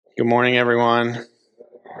Good morning, everyone.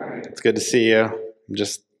 It's good to see you. I'm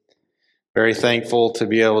just very thankful to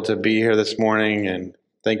be able to be here this morning and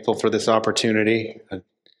thankful for this opportunity. I'm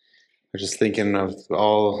just thinking of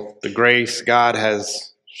all the grace God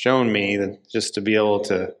has shown me that just to be able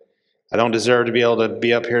to, I don't deserve to be able to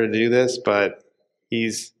be up here to do this, but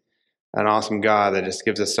He's an awesome God that just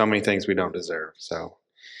gives us so many things we don't deserve. So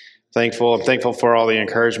thankful. I'm thankful for all the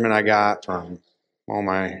encouragement I got from all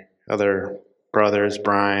my other brothers,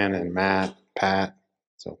 Brian and Matt, Pat.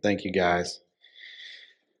 So thank you guys.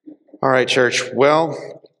 All right, church. Well,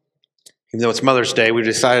 even though it's Mother's Day, we've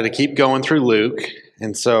decided to keep going through Luke.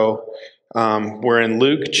 And so we're in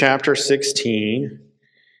Luke chapter 16,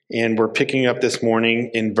 and we're picking up this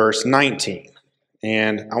morning in verse 19.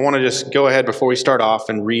 And I want to just go ahead before we start off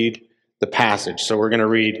and read the passage. So we're going to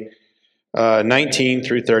read 19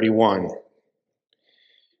 through 31.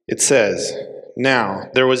 It says, "Now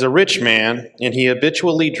there was a rich man, and he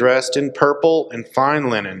habitually dressed in purple and fine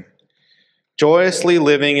linen, joyously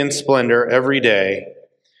living in splendor every day.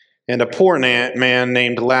 And a poor man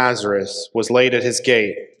named Lazarus was laid at his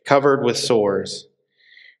gate, covered with sores,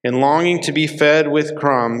 and longing to be fed with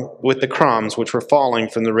the crumbs which were falling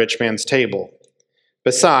from the rich man's table.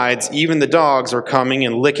 Besides, even the dogs were coming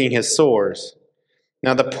and licking his sores.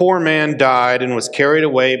 Now the poor man died and was carried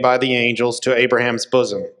away by the angels to Abraham's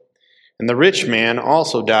bosom. And the rich man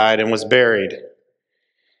also died and was buried.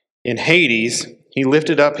 In Hades, he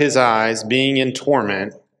lifted up his eyes, being in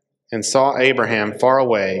torment, and saw Abraham far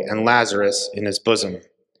away and Lazarus in his bosom.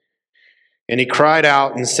 And he cried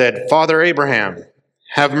out and said, Father Abraham,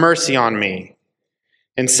 have mercy on me,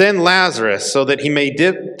 and send Lazarus so that he may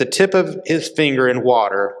dip the tip of his finger in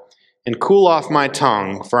water and cool off my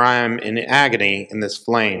tongue, for I am in agony in this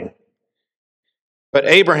flame. But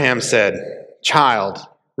Abraham said, Child,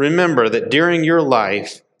 remember that during your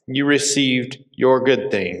life you received your good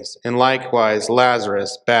things, and likewise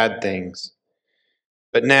Lazarus bad things.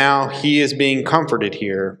 But now he is being comforted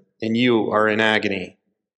here, and you are in agony.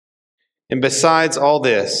 And besides all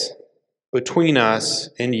this, between us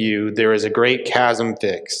and you there is a great chasm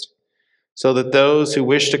fixed, so that those who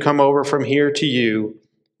wish to come over from here to you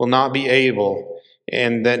will not be able,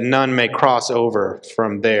 and that none may cross over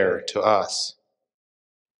from there to us.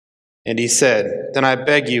 And he said, Then I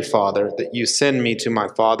beg you, Father, that you send me to my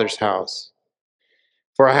father's house.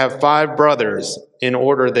 For I have 5 brothers, in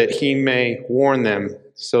order that he may warn them,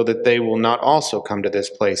 so that they will not also come to this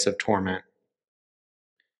place of torment.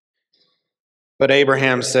 But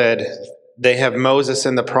Abraham said, They have Moses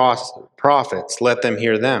and the prophets, let them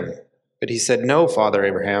hear them. But he said, No, Father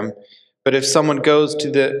Abraham, but if someone goes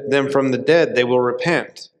to them from the dead, they will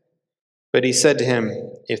repent. But he said to him,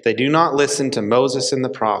 If they do not listen to Moses and the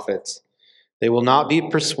prophets, they will not be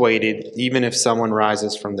persuaded, even if someone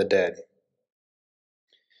rises from the dead.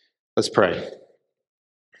 Let's pray.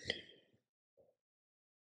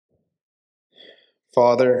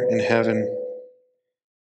 Father in heaven,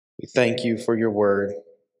 we thank you for your word.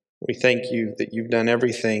 We thank you that you've done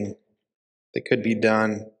everything that could be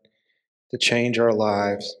done to change our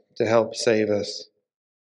lives, to help save us.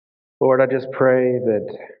 Lord, I just pray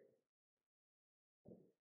that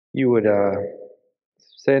you would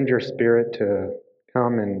send your Spirit to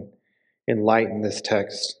come and enlighten this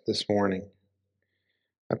text this morning.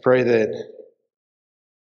 I pray that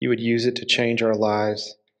you would use it to change our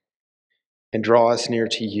lives and draw us near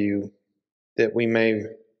to you, that we may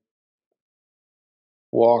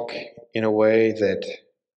walk in a way that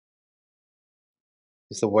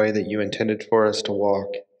is the way that you intended for us to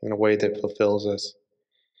walk, in a way that fulfills us,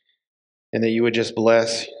 and that you would just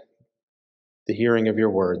bless the hearing of your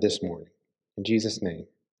word this morning. In Jesus' name,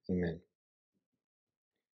 amen.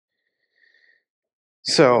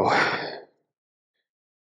 So,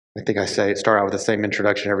 I think I start out with the same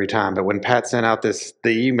introduction every time, but when Pat sent out the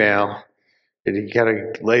email, he kind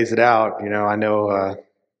of lays it out. I know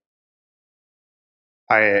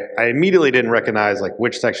I immediately didn't recognize like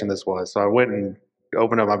which section this was, so I went and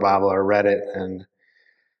opened up my Bible, I read it, and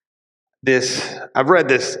I've read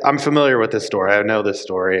this. I'm familiar with this story. I know this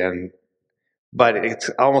story, but it's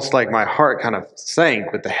almost like my heart kind of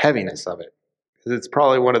sank with the heaviness of it, because it's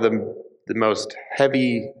probably one of the most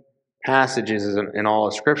heavy passages in all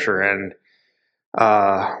of Scripture, and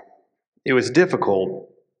it was difficult.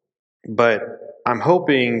 But I'm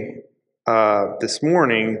hoping this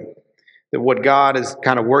morning that what God is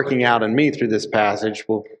kind of working out in me through this passage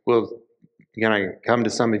will kind of come to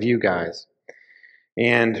some of you guys,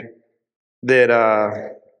 and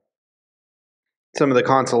that some of the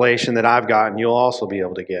consolation that I've gotten, you'll also be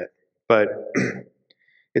able to get. But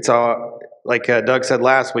it's like Doug said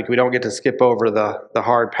last week, we don't get to skip over the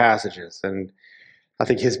hard passages, and I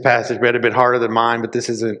think his passage read a bit harder than mine, but this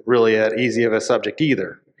isn't really that easy of a subject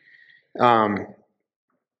either. When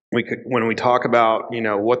we talk about,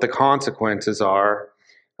 what the consequences are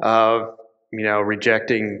of,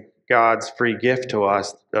 rejecting God's free gift to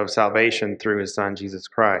us of salvation through his son, Jesus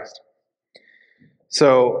Christ.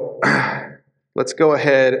 So let's go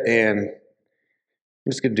ahead and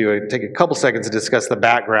I'm just going to take a couple seconds to discuss the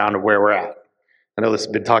background of where we're at. I know this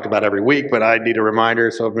has been talked about every week, but I need a reminder,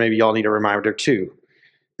 so maybe y'all need a reminder too.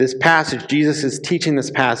 This passage, Jesus is teaching this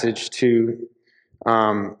passage to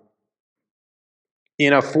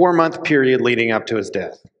in a 4-month period leading up to his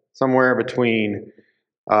death, somewhere between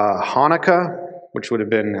Hanukkah, which would have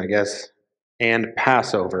been, I guess, and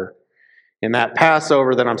Passover. And that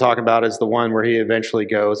Passover that I'm talking about is the one where he eventually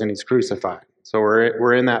goes and he's crucified. So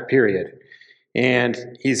we're in that period.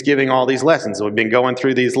 And he's giving all these lessons. So we've been going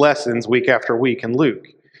through these lessons week after week in Luke.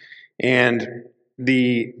 And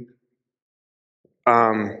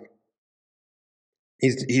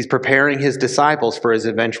he's preparing his disciples for his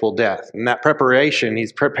eventual death. And that preparation,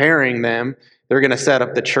 he's preparing them. They're going to set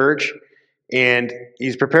up the church. And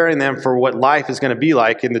he's preparing them for what life is going to be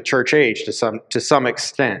like in the church age to some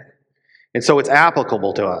extent. And so it's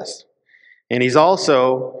applicable to us. And he's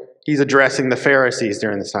addressing the Pharisees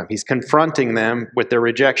during this time. He's confronting them with their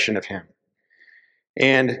rejection of him.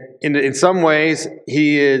 And in some ways,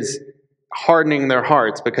 he is hardening their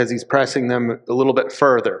hearts because he's pressing them a little bit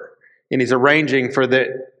further. And he's arranging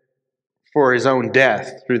for his own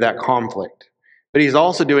death through that conflict. But he's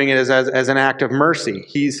also doing it as an act of mercy.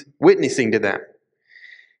 He's witnessing to them.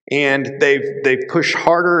 And they've pushed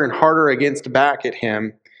harder and harder back at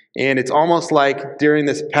him. And it's almost like during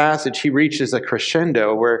this passage, he reaches a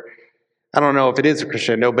crescendo where, I don't know if it is a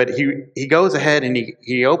crescendo, but he goes ahead and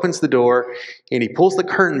he opens the door and he pulls the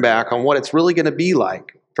curtain back on what it's really going to be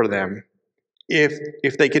like for them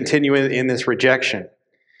if they continue in this rejection.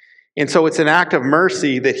 And so it's an act of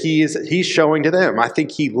mercy that he's showing to them. I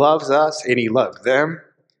think he loves us and he loved them,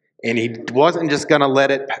 and he wasn't just going to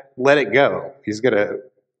let it go. He's going to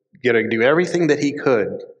do everything that he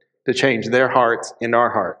could to change their hearts and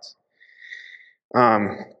our hearts.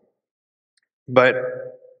 But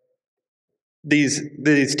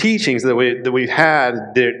these teachings that we've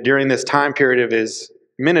had during this time period of his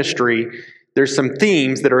ministry, there's some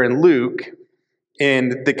themes that are in Luke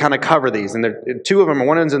and that kind of cover these. And two of them,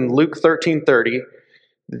 one is in Luke 13:30.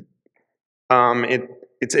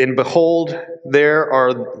 It's in, behold, there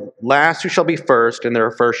are last who shall be first, and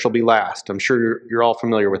their first shall be last. I'm sure you're all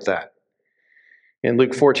familiar with that. In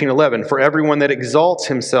Luke 14:11, for everyone that exalts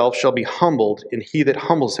himself shall be humbled, and he that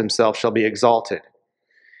humbles himself shall be exalted.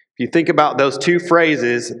 If you think about those two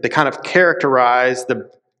phrases, they kind of characterize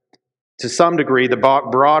to some degree the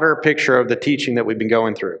broader picture of the teaching that we've been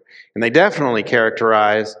going through. And they definitely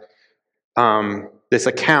characterize this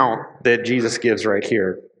account that Jesus gives right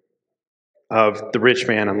here of the rich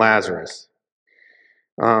man and Lazarus.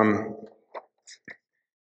 The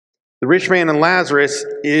rich man and Lazarus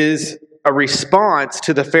is a response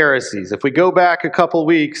to the Pharisees. If we go back a couple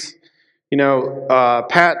weeks,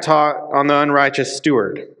 Pat taught on the unrighteous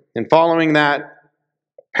steward. And following that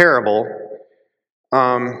parable,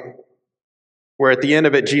 where at the end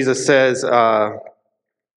of it Jesus says,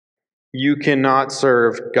 you cannot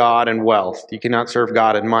serve God and wealth. You cannot serve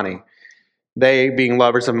God and money. They, being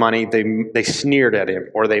lovers of money, they sneered at him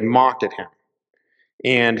or they mocked at him.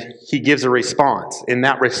 And he gives a response. And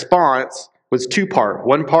that response was two-part.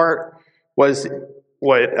 One part was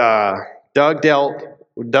what Doug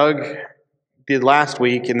did last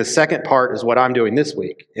week, and the second part is what I'm doing this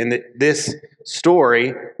week. And this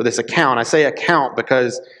story, or this account, I say account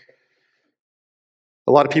because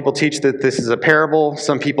a lot of people teach that this is a parable.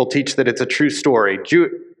 Some people teach that it's a true story.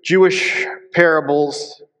 Jewish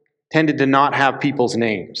parables tended to not have people's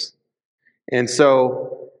names. And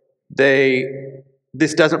so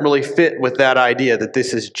this doesn't really fit with that idea that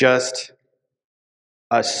this is just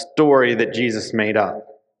a story that Jesus made up.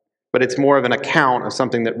 But it's more of an account of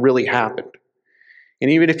something that really happened. And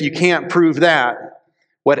even if you can't prove that,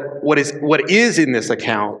 what is in this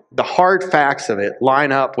account, the hard facts of it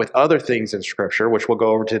line up with other things in Scripture, which we'll go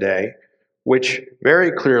over today, which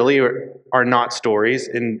very clearly are not stories,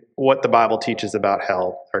 and what the Bible teaches about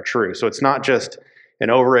hell are true. So it's not just an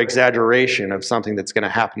over-exaggeration of something that's going to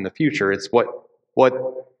happen in the future. It's what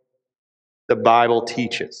the Bible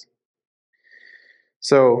teaches.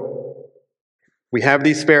 So we have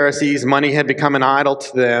these Pharisees. Money had become an idol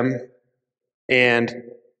to them, and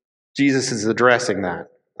Jesus is addressing that.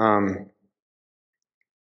 In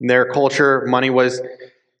their culture, money was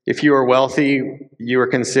if you were wealthy, you were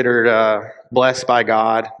considered blessed by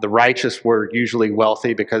God. The righteous were usually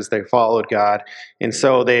wealthy because they followed God. And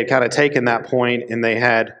so they had kind of taken that point and they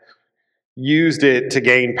had used it to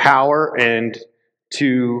gain power and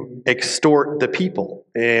to extort the people.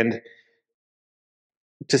 And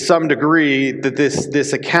to some degree, that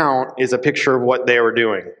this account is a picture of what they were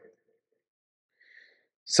doing.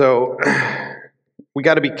 So we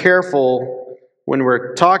got to be careful when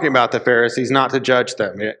we're talking about the Pharisees not to judge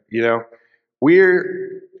them. You know,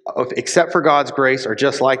 we're, except for God's grace, are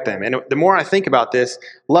just like them. And the more I think about this,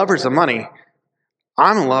 lovers of money,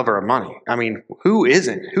 I'm a lover of money. I mean, who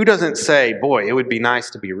isn't? Who doesn't say, boy, it would be nice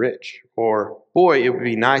to be rich? Or, boy, it would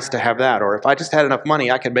be nice to have that. Or if I just had enough money,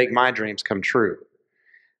 I could make my dreams come true.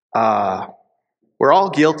 We're all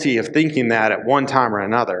guilty of thinking that at one time or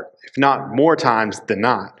another, if not more times than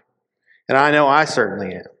not. And I know I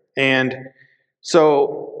certainly am. And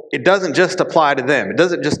so it doesn't just apply to them. It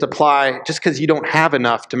doesn't just apply, just because you don't have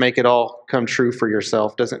enough to make it all come true for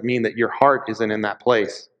yourself doesn't mean that your heart isn't in that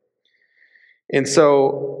place. And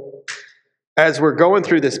so as we're going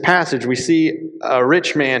through this passage, we see a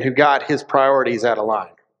rich man who got his priorities out of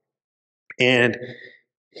line. And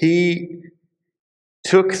he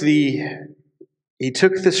took the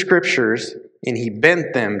scriptures and he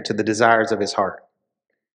bent them to the desires of his heart.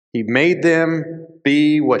 He made them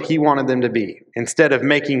be what he wanted them to be, instead of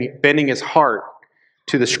bending his heart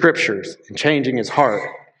to the scriptures and changing his heart.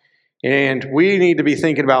 And we need to be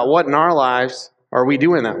thinking about what in our lives are we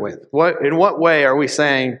doing that with? In what way are we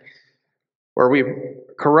saying, or are we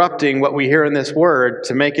corrupting what we hear in this word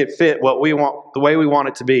to make it fit what we want, the way we want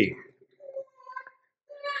it to be?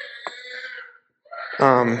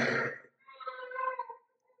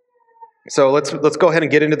 So let's go ahead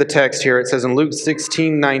and get into the text here. It says in Luke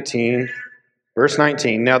 16:19, verse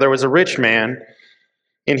 19, "Now there was a rich man,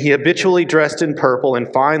 and he habitually dressed in purple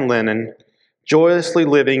and fine linen, joyously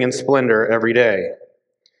living in splendor every day."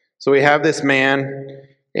 So we have this man,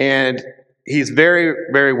 and he's very,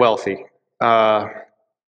 very wealthy.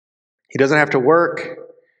 He doesn't have to work.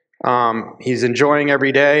 He's enjoying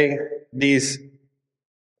every day.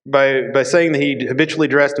 By saying that he habitually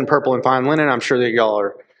dressed in purple and fine linen, I'm sure that y'all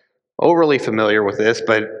are overly familiar with this,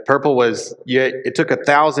 but purple was, it took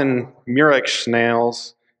 1,000 murex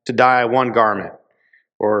snails to dye one garment,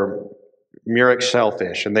 or murex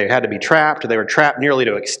shellfish, and they had to be trapped. They were trapped nearly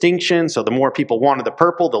to extinction, so the more people wanted the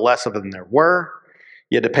purple, the less of them there were.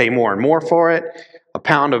 You had to pay more and more for it. A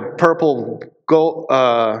pound of purple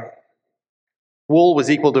wool was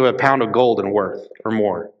equal to a pound of gold in worth, or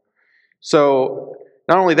more. So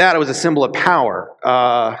not only that, it was a symbol of power.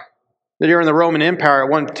 During the Roman Empire,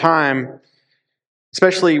 at one time,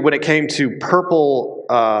 especially when it came to purple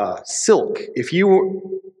silk,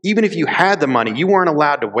 even if you had the money, you weren't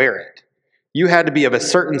allowed to wear it. You had to be of a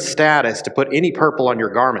certain status to put any purple on your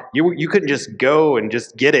garment. You couldn't just go and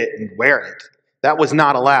just get it and wear it. That was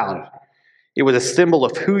not allowed. It was a symbol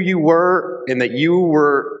of who you were and that you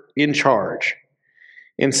were in charge.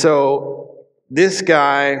 And so this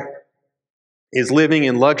guy is living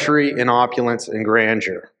in luxury and opulence and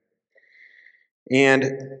grandeur.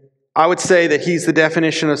 And I would say that he's the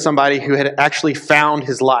definition of somebody who had actually found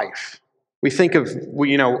his life. We think of,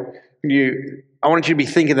 I wanted you to be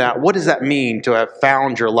thinking that, what does that mean to have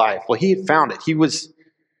found your life? Well, he had found it.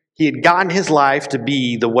 He had gotten his life to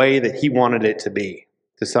be the way that he wanted it to be,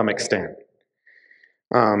 to some extent.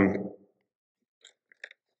 And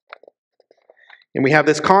we have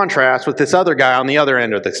this contrast with this other guy on the other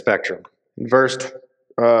end of the spectrum. In verse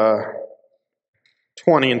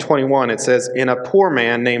 20 and 21, it says, "And a poor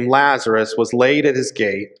man named Lazarus was laid at his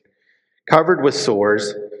gate, covered with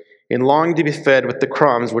sores, and longing to be fed with the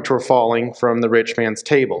crumbs which were falling from the rich man's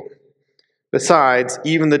table. Besides,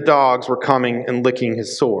 even the dogs were coming and licking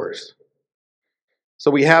his sores." So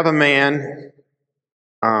we have a man,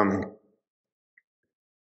 and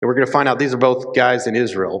we're going to find out these are both guys in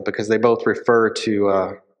Israel because they both refer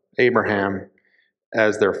to Abraham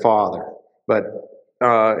as their father. But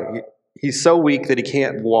he's so weak that he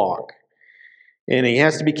can't walk, and he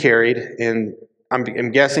has to be carried, and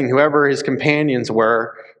I'm guessing whoever his companions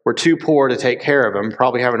were too poor to take care of him,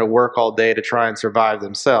 probably having to work all day to try and survive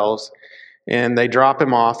themselves, and they drop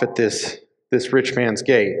him off at this rich man's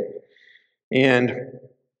gate. And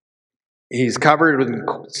he's covered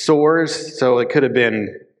with sores, so he could have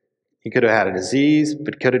had a disease,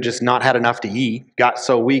 but could have just not had enough to eat, got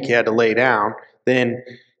so weak he had to lay down. Then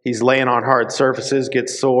he's laying on hard surfaces,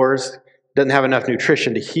 gets sores, doesn't have enough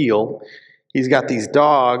nutrition to heal. He's got these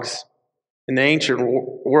dogs. In the ancient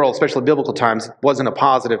world, especially biblical times, wasn't a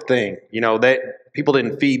positive thing. People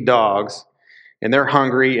didn't feed dogs. and they're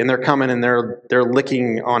hungry, and they're coming and they're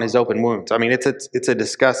licking on his open wounds. I mean, it's a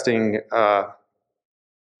disgusting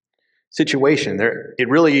situation.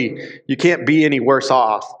 You can't be any worse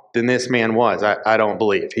off than this man was. I don't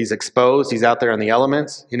believe. He's exposed. He's out there in the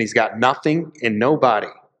elements, and he's got nothing and nobody.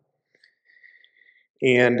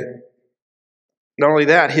 And not only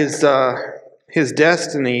that, his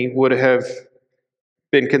destiny would have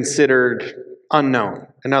been considered unknown.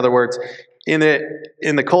 In other words, in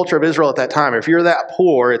the culture of Israel at that time, if you're that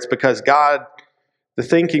poor, it's because God, the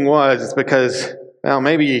thinking was, it's because, well,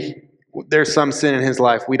 maybe there's some sin in his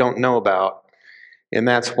life we don't know about. And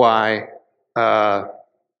that's why,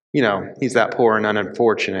 he's that poor and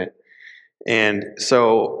unfortunate. And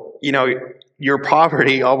so, your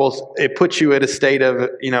poverty almost, it puts you at a state of,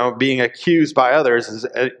 being accused by others.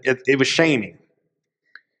 It was shaming.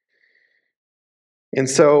 And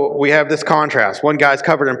so we have this contrast. One guy's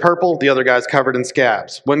covered in purple, the other guy's covered in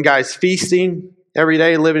scabs. One guy's feasting every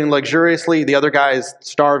day, living luxuriously, the other guy is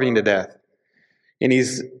starving to death. And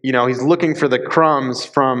he's looking for the crumbs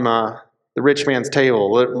from the rich man's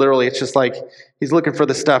table. Literally, it's just like he's looking for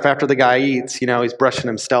the stuff after the guy eats, he's brushing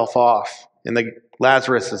himself off. And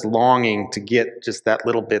Lazarus is longing to get just that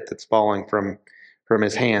little bit that's falling from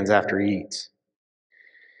his hands after he eats.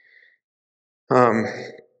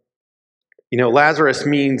 Lazarus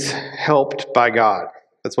means helped by God.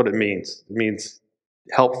 That's what it means. It means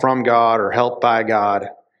help from God or helped by God.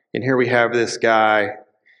 And here we have this guy,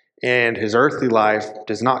 and his earthly life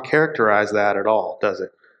does not characterize that at all, does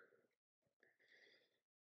it?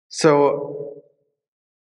 So,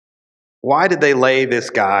 why did they lay this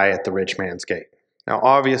guy at the rich man's gate? Now,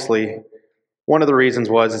 obviously, one of the reasons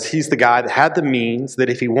is he's the guy that had the means that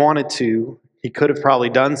if he wanted to, he could have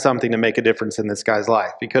probably done something to make a difference in this guy's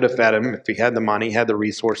life. He could have fed him if he had the money, had the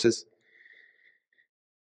resources.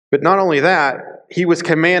 But not only that, he was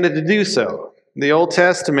commanded to do so. The Old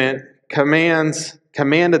Testament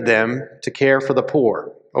commanded them to care for the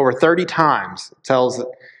poor. Over 30 times it tells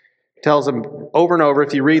them over and over,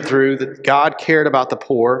 if you read through, that God cared about the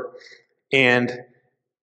poor. And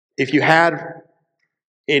if you had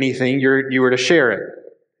anything, you were to share it.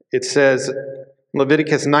 It says,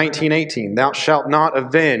 Leviticus 19:18, "Thou shalt not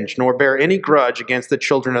avenge nor bear any grudge against the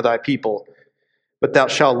children of thy people, but thou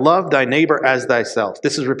shalt love thy neighbor as thyself."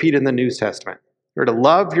 This is repeated in the New Testament. You're to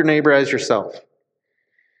love your neighbor as yourself.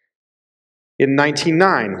 In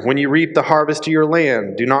 19:9, "When you reap the harvest of your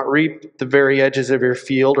land, do not reap the very edges of your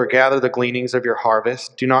field or gather the gleanings of your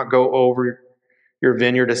harvest. Do not go over your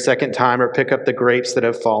vineyard a second time or pick up the grapes that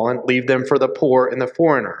have fallen. Leave them for the poor and the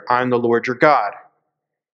foreigner. I am the Lord your God."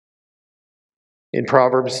 In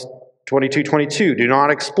Proverbs 22:22, "Do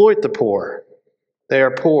not exploit the poor. They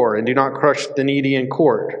are poor, and do not crush the needy in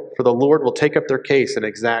court, for the Lord will take up their case and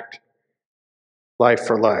exact life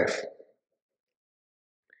for life."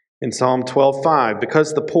 In Psalm 12:5,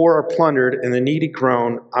 "Because the poor are plundered and the needy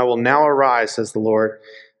groan, I will now arise, says the Lord.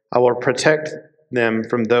 I will protect them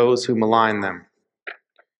from those who malign them."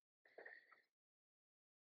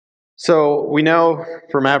 So we know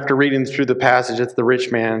from after reading through the passage that the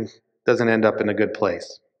rich man doesn't end up in a good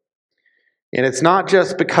place. And it's not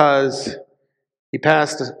just because he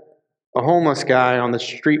passed a homeless guy on the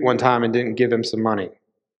street one time and didn't give him some money.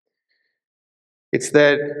 It's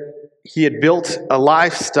that he had built a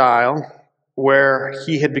lifestyle where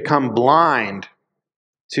he had become blind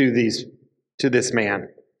to this man.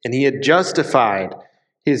 And he had justified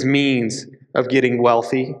his means of getting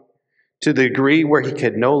wealthy to the degree where he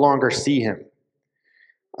could no longer see him.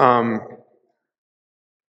 I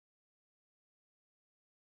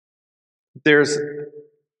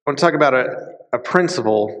want to talk about a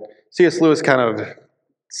principle. C.S. Lewis kind of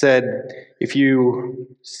said, if you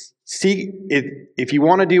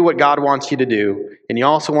want to do what God wants you to do, and you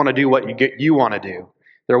also want to do what you want to do,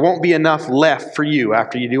 there won't be enough left for you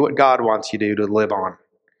after you do what God wants you to do to live on.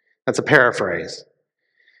 That's a paraphrase.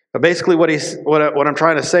 But basically what I'm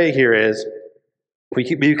trying to say here is,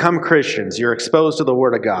 we become Christians, you're exposed to the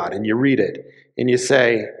Word of God, and you read it, and you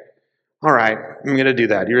say, all right, I'm going to do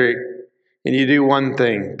that. And you do one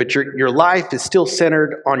thing, but your life is still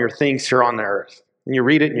centered on your things here on the earth. And you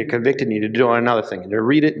read it, and you're convicted, and you do another thing. And you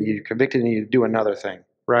read it, and you're convicted, and you do another thing,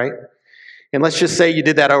 right? And let's just say you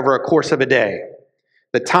did that over a course of a day.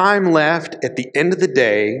 The time left at the end of the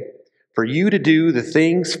day for you to do the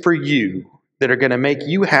things for you that are going to make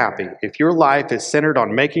you happy, if your life is centered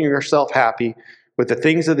on making yourself happy with the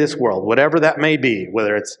things of this world, whatever that may be,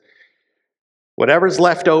 whether it's whatever's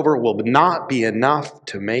left over will not be enough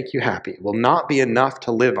to make you happy, will not be enough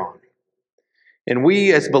to live on. And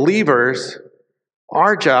we as believers,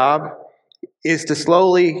 our job is to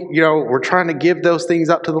slowly, we're trying to give those things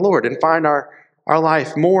up to the Lord and find our our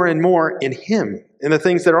life more and more in Him, in the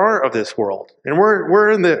things that are of this world. And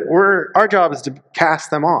our job is to cast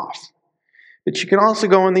them off. But you can also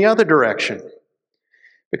go in the other direction.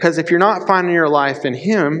 Because if you're not finding your life in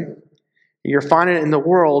Him, you're finding it in the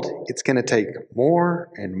world, it's going to take more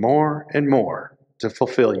and more and more to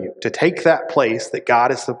fulfill you, to take that place that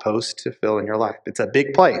God is supposed to fill in your life. It's a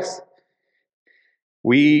big place.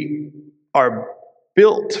 We are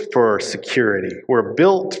built for security. We're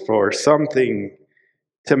built for something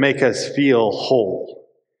to make us feel whole.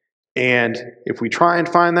 And if we try and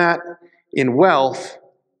find that in wealth,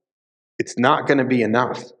 it's not going to be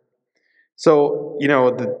enough. So,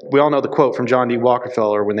 we all know the quote from John D.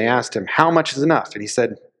 Rockefeller when they asked him, how much is enough? And he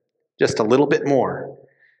said, just a little bit more.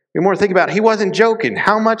 The more to think about it, he wasn't joking.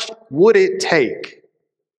 How much would it take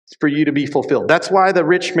for you to be fulfilled? That's why the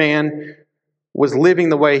rich man was living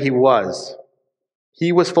the way he was.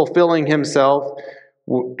 He was fulfilling himself,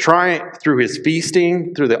 trying through his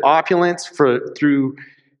feasting, through the opulence, through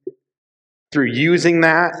using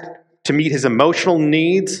that to meet his emotional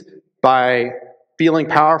needs by feeling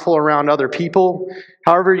powerful around other people.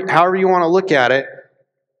 However you want to look at it,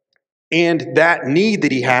 and that need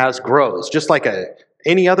that he has grows, just like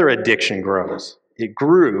any other addiction grows. It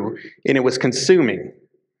grew, and it was consuming.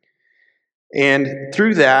 And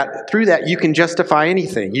through that, you can justify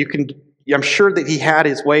anything. I'm sure that he had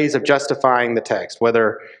his ways of justifying the text.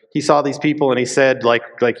 Whether he saw these people and he said, like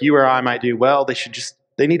you or I might do, well,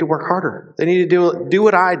 they need to work harder. They need to do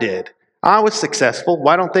what I did. I was successful.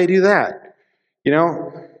 Why don't they do that?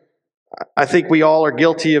 I think we all are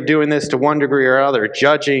guilty of doing this to one degree or other,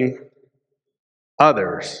 judging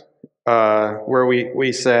others, where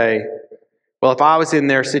we say, well, if I was in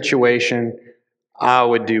their situation, I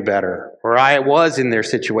would do better. Or I was in their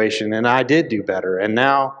situation and I did do better. And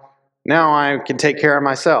now I can take care of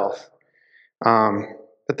myself.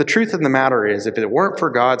 But the truth of the matter is, if it weren't for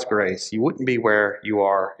God's grace, you wouldn't be where you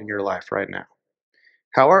are in your life right now.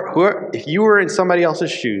 However, if you were in somebody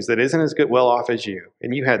else's shoes that isn't as well off as you,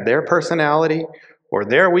 and you had their personality or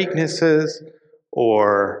their weaknesses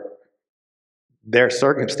or their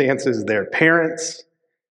circumstances, their parents,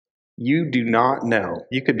 you do not know.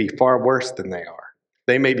 You could be far worse than they are.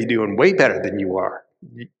 They may be doing way better than you are.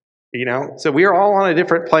 So we are all on a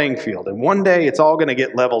different playing field, and one day it's all going to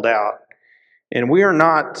get leveled out. And we are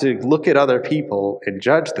not to look at other people and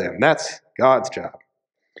judge them. That's God's job.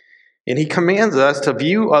 And He commands us to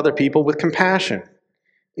view other people with compassion.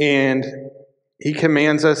 And He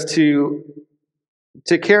commands us to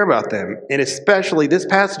care about them. And especially, this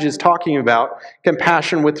passage is talking about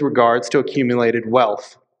compassion with regards to accumulated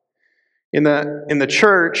wealth. In the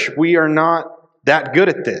church, we are not that good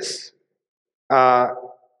at this.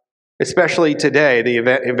 Especially today, the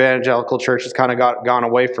evangelical church has kind of gone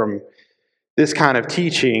away from this kind of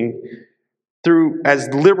teaching as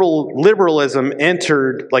liberalism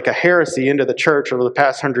entered like a heresy into the church over the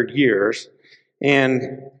past 100 years.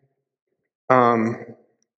 And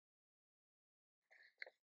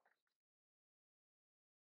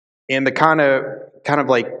the kind of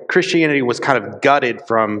like Christianity was kind of gutted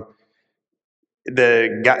from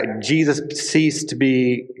Jesus ceased to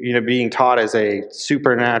be being taught as a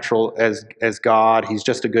supernatural as God. He's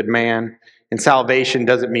just a good man. And salvation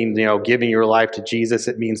doesn't mean giving your life to Jesus.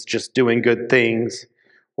 It means just doing good things,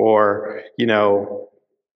 or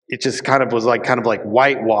it just kind of like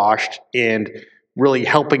whitewashed, and really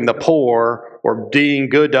helping the poor or being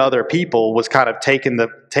good to other people was kind of taking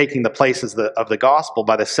the places of the gospel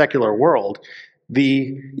by the secular world.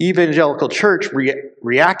 The evangelical church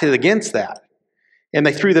reacted against that, and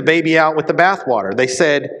they threw the baby out with the bathwater. They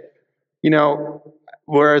said,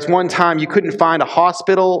 whereas one time you couldn't find a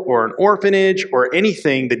hospital or an orphanage or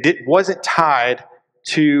anything that wasn't tied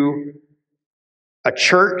to a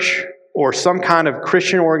church or some kind of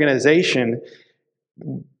Christian organization,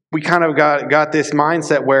 we kind of got this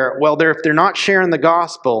mindset where, well, if they're not sharing the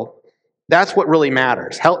gospel, that's what really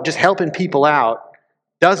matters. Just helping people out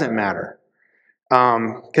doesn't matter,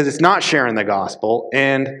 because it's not sharing the gospel,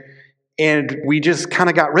 and we just kind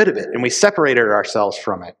of got rid of it, and we separated ourselves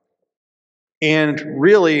from it. And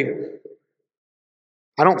really,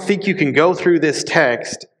 I don't think you can go through this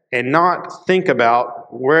text and not think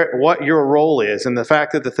about what your role is, and the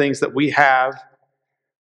fact that the things that we have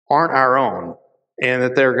aren't our own, and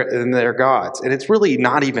that they're God's. And it's really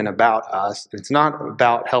not even about us. It's not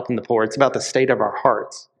about helping the poor. It's about the state of our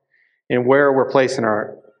hearts and where we're placing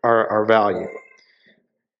our value.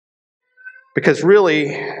 Because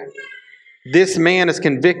really, this man is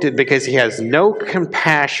convicted because he has no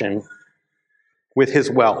compassion with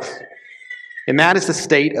his wealth. And that is the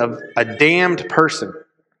state of a damned person.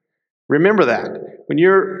 Remember that. When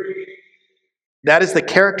you're That is the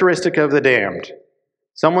characteristic of the damned.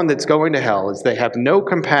 Someone that's going to hell is they have no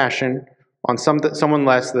compassion on someone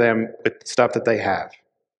less than them with the stuff that they have.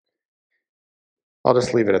 I'll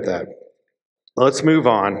just leave it at that. Let's move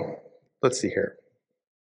on. Let's see here.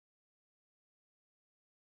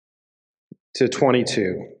 To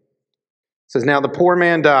 22. It says, "Now the poor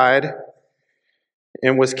man died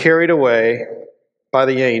and was carried away by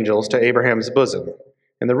the angels to Abraham's bosom.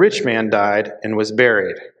 And the rich man died and was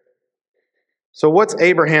buried." So what's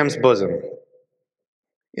Abraham's bosom?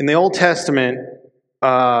 In the Old Testament,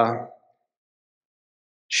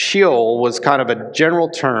 Sheol was kind of a general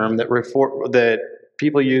term that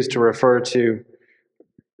people used to refer to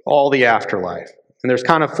all the afterlife. And there's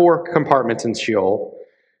kind of 4 compartments in Sheol.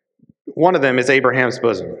 One of them is Abraham's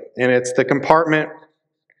bosom, and it's the compartment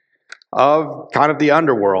of kind of the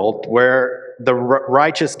underworld where the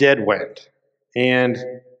righteous dead went. And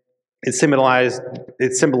it symbolized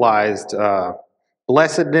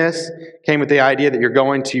blessedness, came with the idea that you're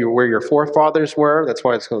going to where your forefathers were. That's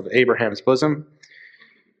why it's called Abraham's bosom.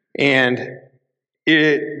 And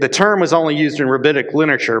the term was only used in rabbinic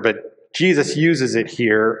literature, but Jesus uses it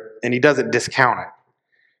here, and he doesn't discount it.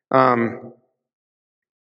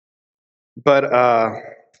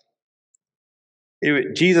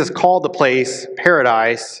 Jesus called the place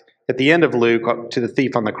paradise at the end of Luke to the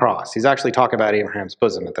thief on the cross. He's actually talking about Abraham's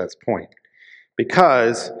bosom at that point.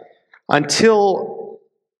 Because until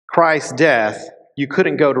Christ's death, you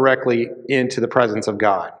couldn't go directly into the presence of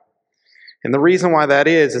God. And the reason why that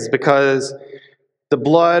is because the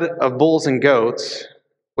blood of bulls and goats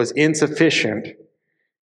was insufficient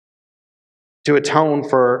to atone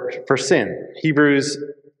for sin. Hebrews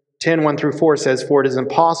 10:1-4 says, "For it is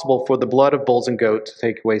impossible for the blood of bulls and goats to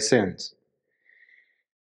take away sins."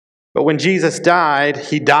 But when Jesus died,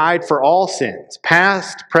 he died for all sins,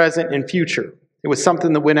 past, present, and future. It was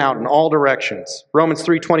something that went out in all directions. Romans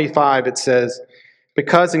 3:25, it says,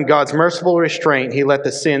 "Because in God's merciful restraint, he let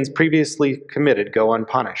the sins previously committed go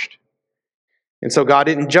unpunished." And so God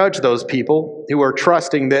didn't judge those people who were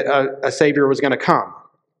trusting that a Savior was going to come.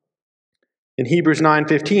 In Hebrews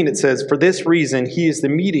 9:15, it says, "For this reason, he is the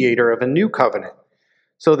mediator of a new covenant,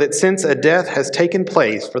 so that since a death has taken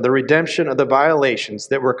place for the redemption of the violations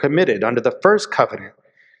that were committed under the first covenant,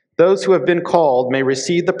 those who have been called may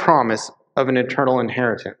receive the promise of an eternal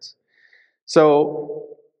inheritance." So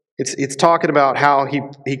it's talking about how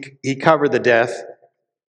he covered the death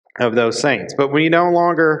of those saints. But when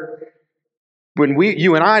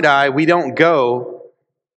you and I die, we don't go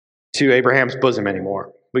to Abraham's bosom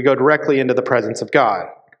anymore. We go directly into the presence of God.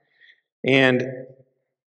 And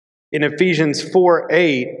in Ephesians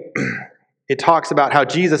 4:8, it talks about how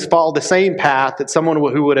Jesus followed the same path that someone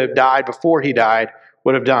who would have died before he died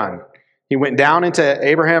would have done. He went down into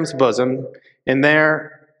Abraham's bosom, and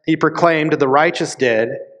there he proclaimed to the righteous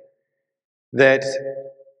dead that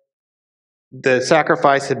the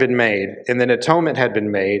sacrifice had been made and that atonement had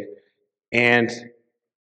been made. And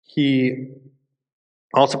he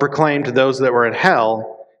also proclaimed to those that were in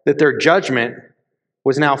hell that their judgment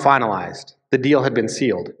was now finalized. The deal had been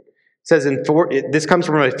sealed. It says this comes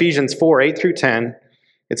from Ephesians 4:8-10.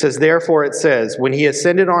 It says, "Therefore it says, when he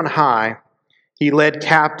ascended on high, he led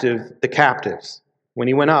captive the captives. When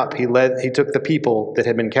he went up, he took the people that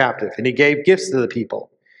had been captive, and he gave gifts to the people.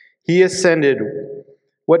 He ascended."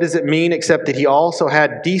 What does it mean except that he also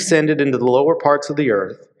had descended into the lower parts of the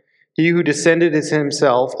earth? He who descended is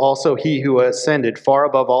himself also he who ascended far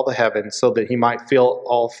above all the heavens, so that he might fill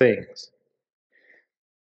all things.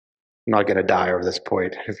 I'm not going to die over this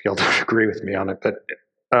point if y'all don't agree with me on it, but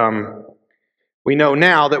we know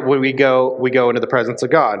now that when we go into the presence of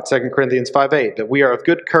God. 2 Corinthians 5:8, that we are of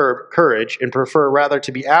good courage and prefer rather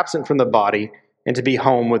to be absent from the body and to be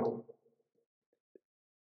home with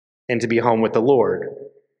the Lord.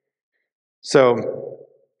 So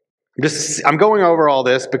I'm going over all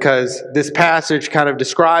this because this passage kind of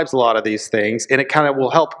describes a lot of these things, and it kind of will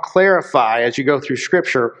help clarify as you go through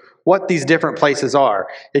Scripture what these different places are.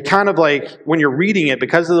 It kind of like, when you're reading it,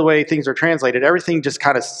 because of the way things are translated, everything just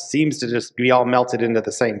kind of seems to just be all melted into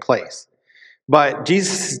the same place. But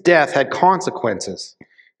Jesus' death had consequences.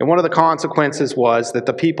 And one of the consequences was that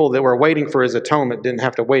the people that were waiting for his atonement didn't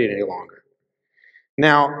have to wait any longer.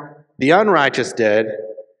 Now, the unrighteous dead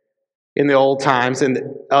in the old times and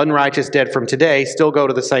the unrighteous dead from today still go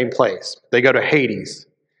to the same place. They go to Hades,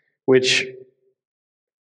 which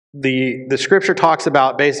the scripture talks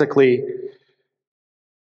about basically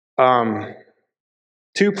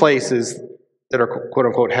two places that are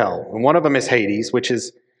quote-unquote hell. And one of them is Hades, which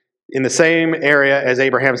is in the same area as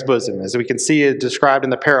Abraham's bosom. As we can see it described in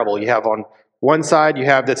the parable, you have on One side, you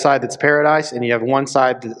have the side that's paradise, and you have one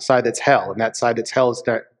side, the side that's hell. And that side that's hell is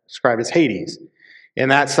described as Hades. And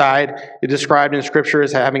that side is described in Scripture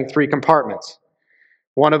as having 3 compartments.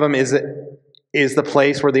 One of them is the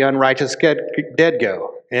place where the unrighteous dead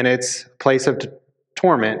go, and it's a place of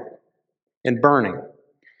torment and burning.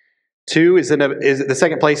 2 is the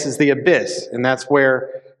second place is the abyss, and that's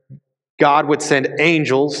where God would send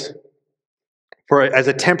angels as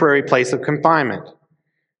a temporary place of confinement.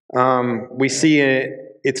 We see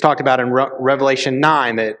it's talked about in Revelation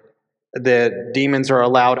 9 that the demons are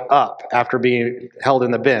allowed up after being held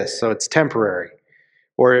in the abyss, so it's temporary.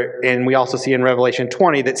 And we also see in Revelation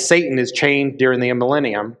 20 that Satan is chained during the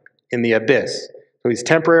millennium in the abyss. So he's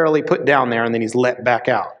temporarily put down there, and then he's let back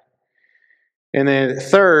out. And then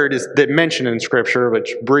third is that mentioned in Scripture,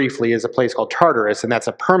 which briefly is a place called Tartarus, and that's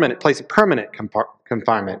a place of permanent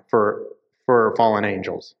confinement for fallen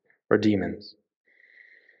angels or demons.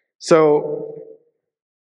 So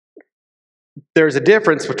there's a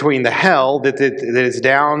difference between the hell that is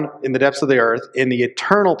down in the depths of the earth and the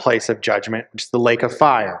eternal place of judgment, which is the lake of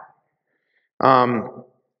fire.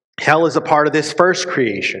 Hell is a part of this first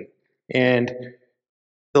creation, and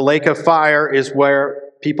the lake of fire is where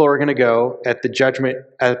people are going to go at the judgment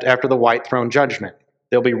after the white throne judgment.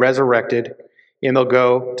 They'll be resurrected, and they'll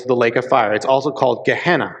go to the lake of fire. It's also called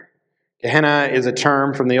Gehenna. Gehenna is a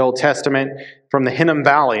term from the Old Testament, from the Hinnom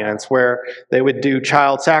Valley, and it's where they would do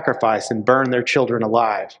child sacrifice and burn their children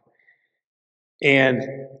alive. And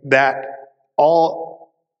there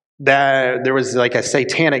was like a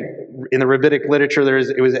satanic, in the rabbinic literature,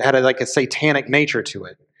 it had like a satanic nature to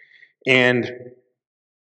it. And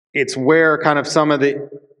it's where kind of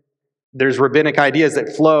there's rabbinic ideas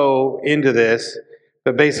that flow into this,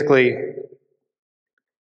 but basically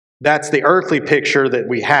that's the earthly picture that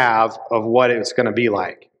we have of what it's going to be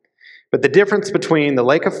like. But the difference between the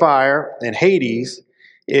lake of fire and Hades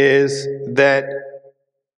is that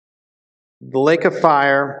the lake of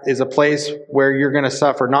fire is a place where you're going to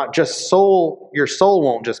suffer not just your soul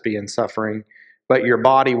won't just be in suffering, but your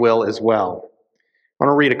body will as well. I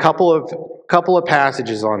want to read a couple of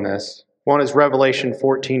passages on this. One is Revelation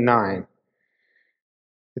 14:9.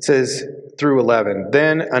 It says through 11,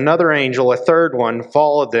 "Then another angel, a third one,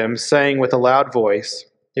 followed them, saying with a loud voice,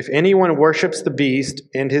 'If anyone worships the beast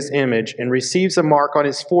and his image and receives a mark on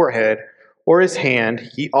his forehead or his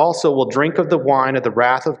hand, he also will drink of the wine of the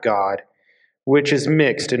wrath of God, which is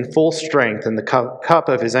mixed in full strength in the cup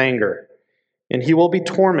of his anger. And he will be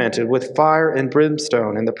tormented with fire and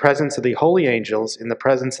brimstone in the presence of the holy angels, in the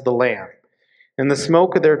presence of the Lamb. And the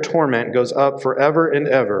smoke of their torment goes up forever and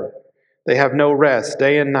ever. They have no rest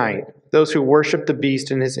day and night, those who worship the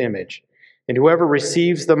beast in his image, and whoever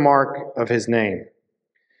receives the mark of his name.'"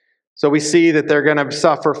 So we see that they're going to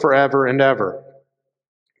suffer forever and ever.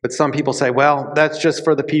 But some people say, well, that's just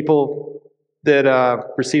for the people that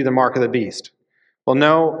receive the mark of the beast. Well,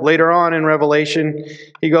 no, later on in Revelation,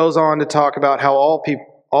 he goes on to talk about how all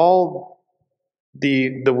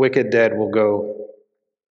the wicked dead will go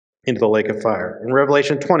into the lake of fire. In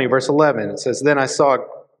Revelation 20, verse 11, it says, "Then I saw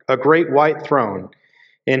a great white throne,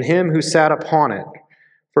 and him who sat upon it,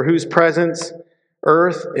 for whose presence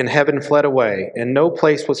earth and heaven fled away, and no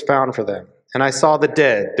place was found for them. And I saw the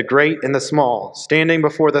dead, the great and the small, standing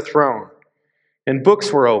before the throne. And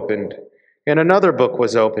books were opened, and another book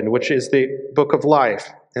was opened, which is the book of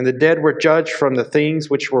life. And the dead were judged from the things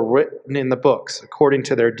which were written in the books, according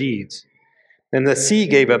to their deeds. And the sea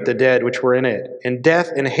gave up the dead which were in it, and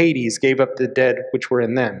death and Hades gave up the dead which were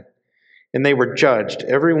in them. And they were judged,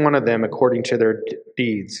 every one of them according to their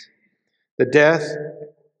deeds.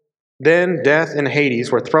 Then death and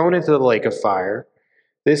Hades were thrown into the lake of fire.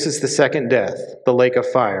 This is the second death, the lake of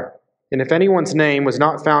fire. And if anyone's name was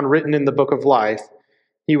not found written in the book of life,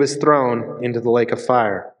 he was thrown into the lake of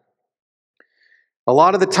fire." A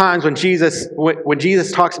lot of the times when Jesus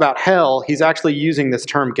talks about hell, he's actually using this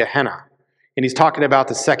term Gehenna, and he's talking about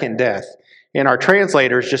the second death. And our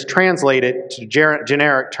translators just translate it to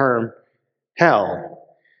generic term hell.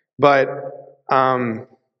 But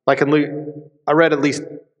like in Luke, I read at least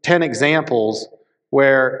 10 examples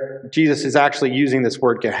where Jesus is actually using this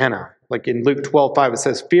word Gehenna. Like in Luke 12:5, it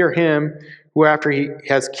says, "Fear him who after he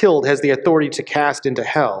has killed has the authority to cast into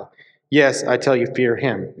hell. Yes, I tell you, fear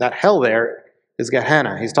him." That hell there is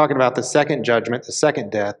Gehenna. He's talking about the second judgment, the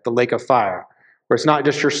second death, the lake of fire, where it's not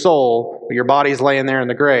just your soul, but your body's laying there in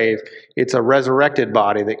the grave. It's a resurrected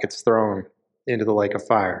body that gets thrown into the lake of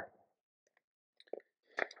fire.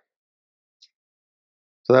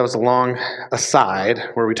 So that was a long aside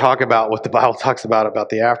where we talk about what the Bible talks about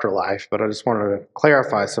the afterlife, but I just wanted to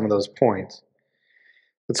clarify some of those points.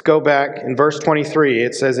 Let's go back in verse 23.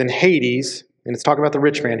 It says, "In Hades and it's talking about the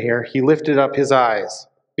rich man here, he lifted up his eyes,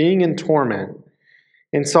 being in torment,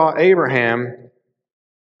 and saw Abraham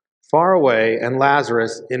far away and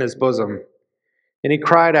Lazarus in his bosom. And he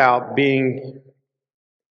cried out,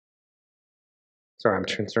 sorry, I'm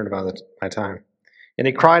concerned about my time. And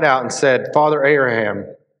he cried out and said, Father Abraham,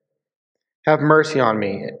 have mercy on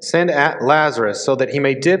me. Send Lazarus so that he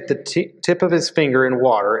may dip the tip of his finger in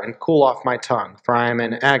water and cool off my tongue, for I am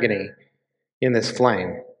in agony in this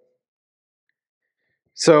flame.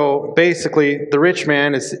 So basically, the rich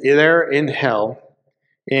man is there in hell,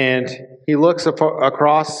 and he looks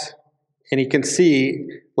across and he can see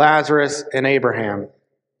Lazarus and Abraham.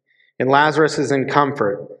 And Lazarus is in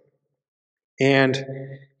comfort, and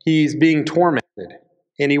he's being tormented,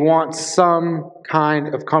 and he wants some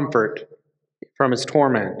kind of comfort from his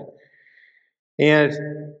torment.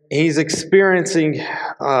 And he's experiencing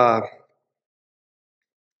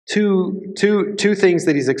two things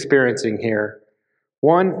that he's experiencing here.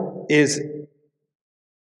 One is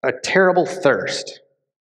a terrible thirst.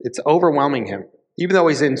 It's overwhelming him. Even though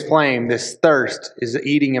he's in flame, this thirst is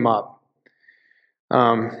eating him up.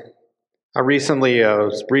 I recently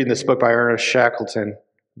was reading this book by Ernest Shackleton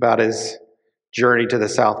about his journey to the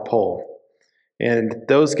South Pole. And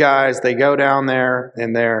those guys, they go down there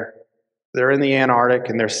and they're in the Antarctic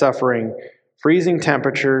and they're suffering freezing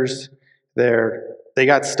temperatures. They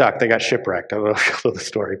got stuck. They got shipwrecked. I don't know if you know the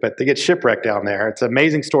story, but they get shipwrecked down there. It's an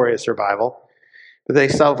amazing story of survival. But they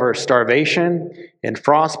suffer starvation and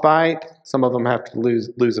frostbite. Some of them have to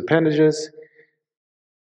lose appendages.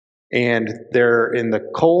 And they're in the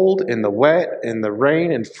cold, in the wet, in the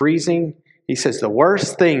rain, and freezing. He says the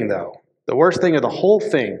worst thing of the whole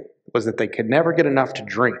thing was that they could never get enough to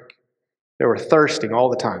drink. They were thirsting all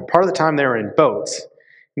the time. Part of the time they were in boats,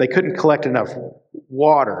 and they couldn't collect enough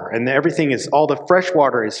water. And all the fresh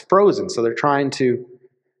water is frozen, so they're trying to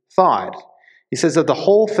thaw it. He says that the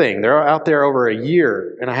whole thing, they're out there over a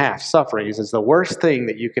year and a half suffering. He says the worst thing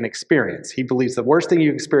that you can experience, he believes the worst thing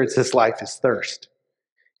you experience in this life is thirst.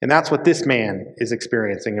 And that's what this man is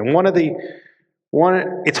experiencing. And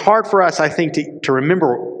it's hard for us, I think, to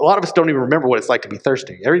remember. A lot of us don't even remember what it's like to be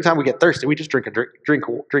thirsty. Every time we get thirsty, we just drink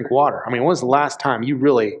water. I mean, when was the last time you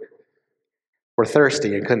really were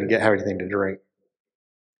thirsty and couldn't have anything to drink?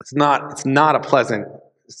 It's not a pleasant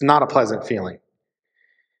feeling.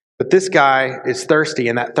 But this guy is thirsty,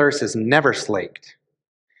 and that thirst is never slaked.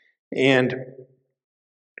 And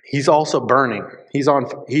he's also burning. He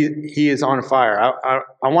is on fire.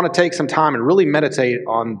 I want to take some time and really meditate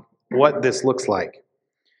on what this looks like.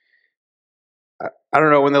 I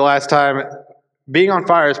don't know when the last time. Being on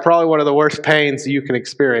fire is probably one of the worst pains you can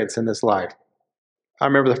experience in this life. I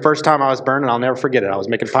remember the first time I was burning, I'll never forget it. I was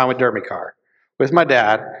making pie with Dermicar with my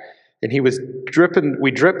dad, and we dripped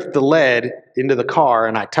the lead into the car,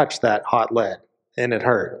 and I touched that hot lead, and it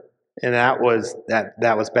hurt. And that was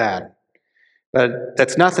bad. But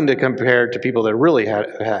that's nothing to compare to people that really had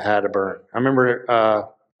a burn. I remember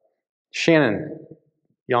Shannon.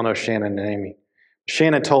 Y'all know Shannon and Amy.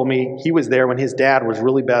 Shannon told me he was there when his dad was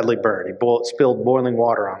really badly burned. He spilled boiling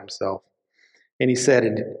water on himself. And he said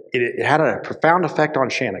it had a profound effect on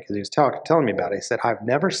Shannon because he was telling me about it. He said, I've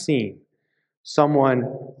never seen someone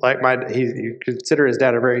like he considered his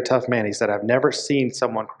dad a very tough man. He said, I've never seen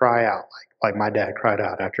someone cry out like my dad cried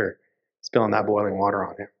out after spilling that boiling water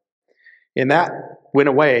on him. And that went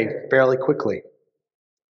away fairly quickly.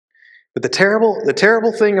 But the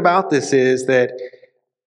terrible thing about this is that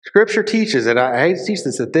Scripture teaches, and I hate to teach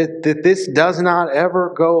this, that this does not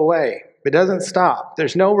ever go away. It doesn't stop.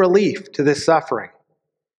 There's no relief to this suffering.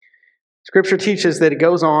 Scripture teaches that it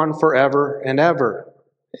goes on forever and ever,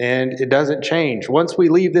 and it doesn't change. Once we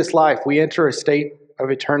leave this life, we enter a state of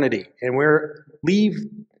eternity, and we're leave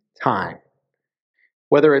time.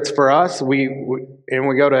 Whether it's for us, we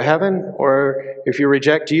go to heaven, or if you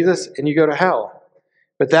reject Jesus and you go to hell.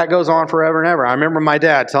 But that goes on forever and ever. I remember my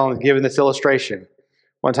dad giving this illustration.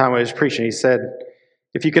 One time when he was preaching, he said,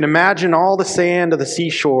 if you can imagine all the sand of the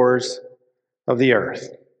seashores of the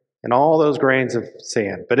earth and all those grains of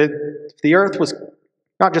sand, but if the earth was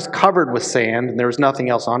not just covered with sand and there was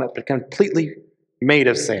nothing else on it, but completely made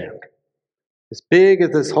of sand, as big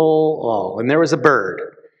as this whole, and there was a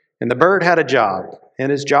bird, and the bird had a job,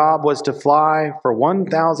 and his job was to fly for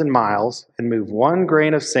 1,000 miles and move one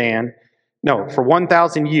grain of sand, for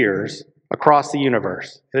 1,000 years across the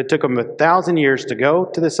universe. And it took him 1,000 years to go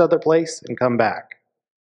to this other place and come back.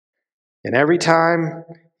 And every time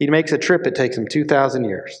he makes a trip, it takes him 2,000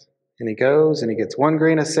 years. And he goes and he gets one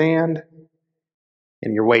grain of sand,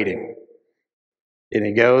 and you're waiting. And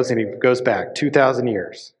he goes back 2,000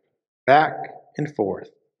 years, back and forth.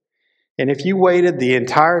 And if you waited the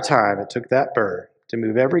entire time it took that bird to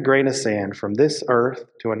move every grain of sand from this earth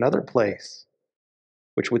to another place,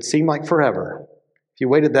 which would seem like forever, if you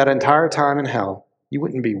waited that entire time in hell, you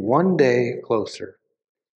wouldn't be 1 day closer,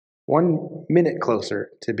 1 minute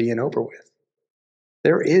closer to being over with.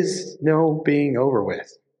 There is no being over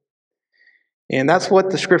with. And that's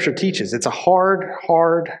what the scripture teaches. It's a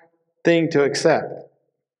hard thing to accept.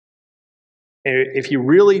 If you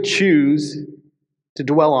really choose to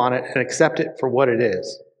dwell on it and accept it for what it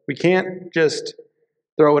is. We can't just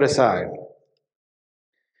throw it aside.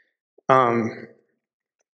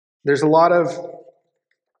 There's a lot of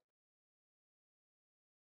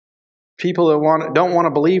people that don't want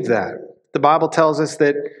to believe that. The Bible tells us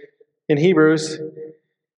that in Hebrews,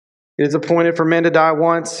 it is appointed for men to die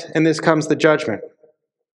once, and this comes the judgment.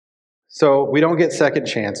 So we don't get second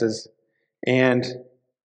chances, and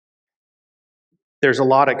there's a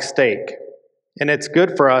lot at stake. And it's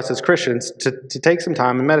good for us as Christians to take some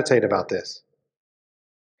time and meditate about this.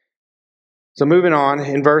 So moving on,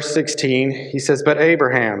 in verse 16, he says, But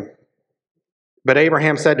Abraham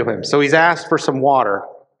said to him. So he's asked for some water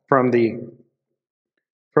from the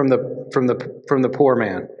poor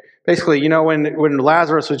man. Basically, when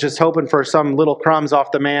Lazarus was just hoping for some little crumbs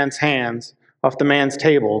off the man's hands, off the man's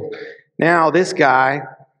table, now this guy,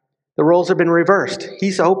 the roles have been reversed.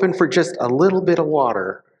 He's hoping for just a little bit of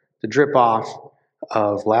water to drip off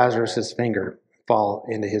of Lazarus' finger, fall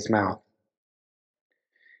into his mouth.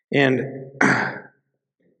 And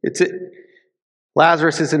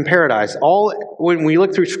Lazarus is in paradise. When we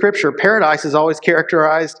look through Scripture, paradise is always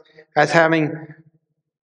characterized as having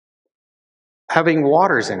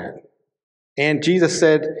waters in it. And Jesus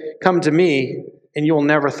said, "Come to me, and you will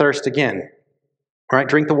never thirst again." Right?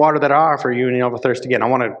 Drink the water that I offer you, and you'll never thirst again. I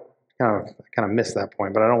want to kind of miss that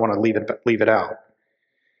point, but I don't want to leave it out.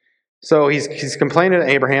 So he's complaining to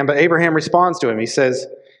Abraham, but Abraham responds to him. He says,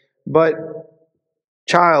 "But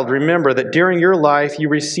child, remember that during your life you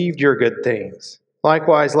received your good things.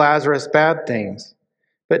 Likewise, Lazarus bad things.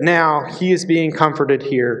 But now he is being comforted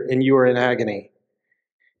here, and you are in agony.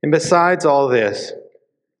 And besides all this,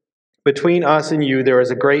 between us and you there is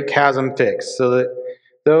a great chasm fixed, so that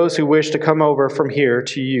those who wish to come over from here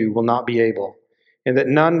to you will not be able, and that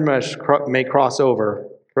none may cross over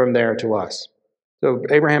from there to us." So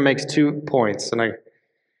Abraham makes 2 points, and I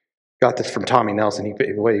got this from Tommy Nelson,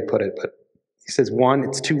 the way he put it, but he says, one,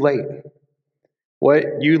 it's too late.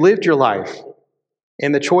 You lived your life,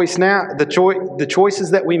 and the choices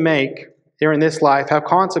that we make here in this life have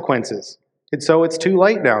consequences. And so it's too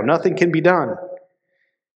late now. Nothing can be done.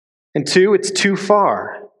 And 2, it's too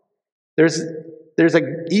far.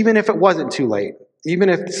 Even if it wasn't too late, even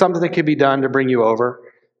if something could be done to bring you over,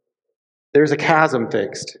 there's a chasm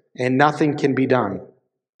fixed, and nothing can be done.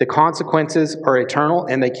 The consequences are eternal,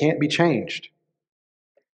 and they can't be changed.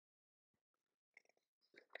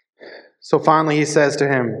 So finally he says to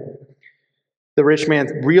him, the rich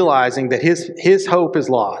man, realizing that his hope is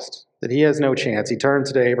lost, that he has no chance, he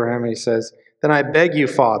turns to Abraham and he says, "Then I beg you,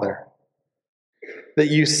 Father, that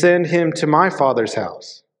you send him to my father's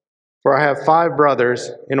house. For I have 5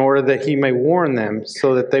 brothers, in order that he may warn them,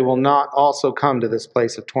 so that they will not also come to this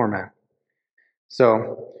place of torment."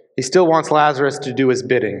 So he still wants Lazarus to do his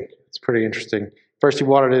bidding. It's pretty interesting. First he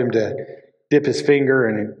wanted him to dip his finger,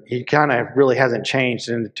 and he kind of really hasn't changed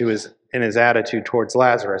in his attitude towards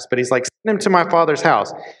Lazarus. But he's like, "Send him to my father's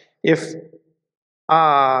house. If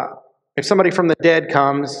somebody from the dead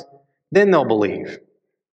comes, then they'll believe."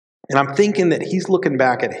 And I'm thinking that he's looking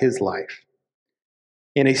back at his life,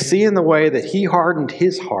 and he's seeing the way that he hardened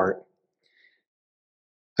his heart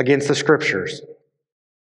against the Scriptures.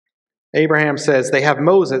 Abraham says, "They have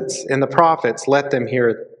Moses and the prophets, let them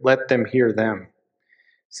hear them."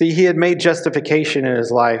 See, he had made justification in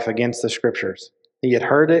his life against the Scriptures. He had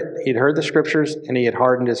heard it, he'd heard the Scriptures, and he had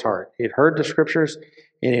hardened his heart. He had heard the Scriptures,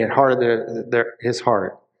 and he had hardened his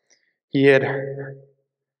heart. He had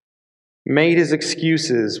made his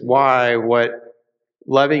excuses why what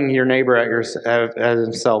loving your neighbor as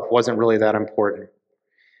himself wasn't really that important.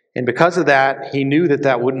 And because of that, he knew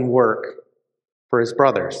that wouldn't work for his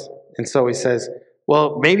brothers. And so he says,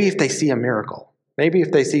 well, maybe if they see a miracle, maybe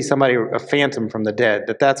if they see a phantom from the dead,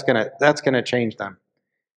 that's gonna change them.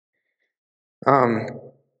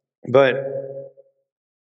 But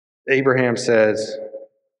Abraham says,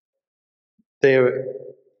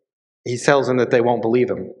 he tells them that they won't believe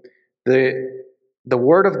him. The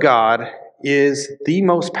Word of God is the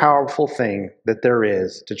most powerful thing that there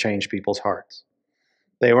is to change people's hearts.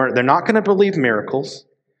 They're not going to believe miracles.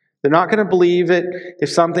 They're not going to believe it if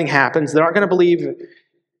something happens. They're not going to believe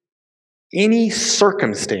any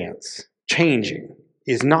circumstance changing.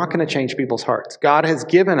 is not going to change people's hearts. God has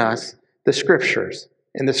given us the Scriptures.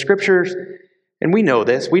 And the Scriptures, and we know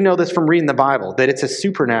this from reading the Bible, that it's a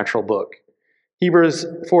supernatural book. Hebrews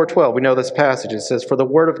 4:12, we know this passage. It says, "For the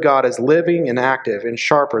word of God is living and active and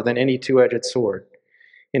sharper than any two-edged sword,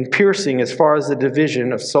 and piercing as far as the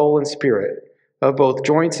division of soul and spirit, of both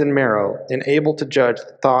joints and marrow, and able to judge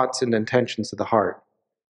the thoughts and intentions of the heart."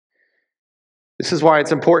 This is why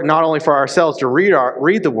it's important not only for ourselves to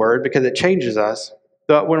read the word, because it changes us,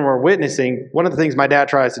 but when we're witnessing, one of the things my dad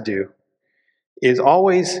tries to do is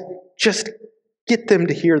always just get them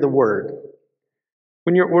to hear the word.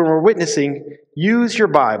 When we're witnessing, use your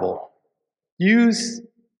Bible. Use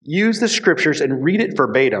the Scriptures and read it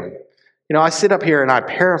verbatim. I sit up here and I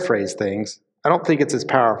paraphrase things. I don't think it's as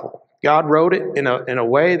powerful. God wrote it in a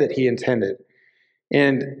way that He intended.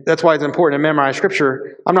 And that's why it's important to memorize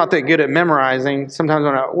Scripture. I'm not that good at memorizing. Sometimes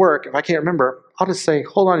when I'm at work, if I can't remember, I'll just say,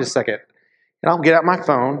 hold on just a second. And I'll get out my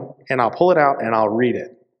phone and I'll pull it out and I'll read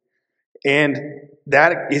it. And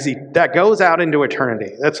that goes out into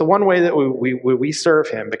eternity. That's the one way that we serve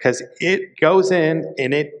Him, because it goes in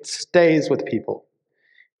and it stays with people.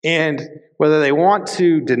 And whether they want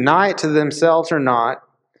to deny it to themselves or not,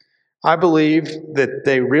 I believe that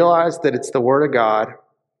they realize that it's the Word of God,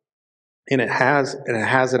 and it has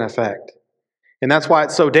an effect. And that's why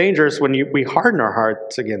it's so dangerous when we harden our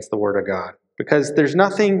hearts against the Word of God, because there's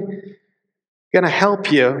nothing going to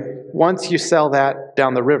help you once you sell that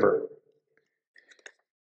down the river.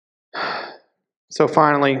 So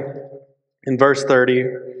finally, in verse 30,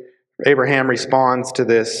 Abraham responds to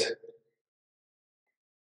this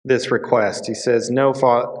request. He says, "No,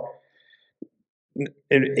 Father."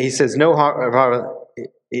 He says, "No."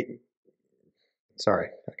 Sorry,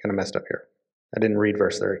 I kind of messed up here. I didn't read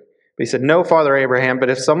verse 30. But he said, "No, Father Abraham, but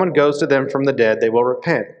if someone goes to them from the dead, they will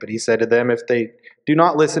repent." But he said to them, "If they do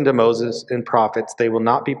not listen to Moses and prophets, they will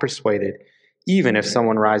not be persuaded, even if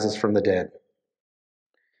someone rises from the dead."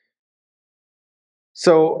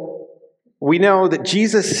 So we know that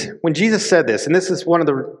when Jesus said this, and this is one of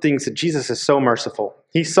the things that Jesus is so merciful.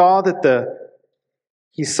 He saw that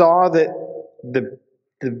the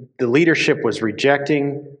leadership was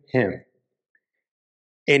rejecting Him.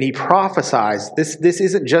 And He prophesied. This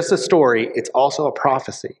isn't just a story, it's also a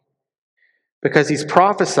prophecy. Because He's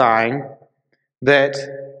prophesying that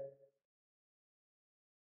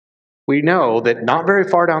we know that not very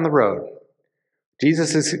far down the road,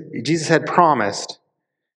 Jesus had promised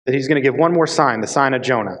that He's going to give one more sign, the sign of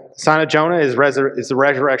Jonah. The sign of Jonah is the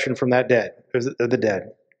resurrection from the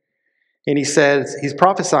dead. And He says, He's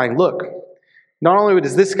prophesying, look, not only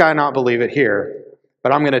does this guy not believe it here,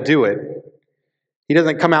 but I'm going to do it. He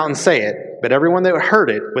doesn't come out and say it, but everyone that heard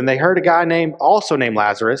it, when they heard a guy named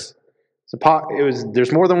Lazarus,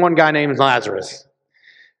 there's more than one guy named Lazarus,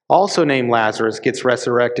 also named Lazarus, gets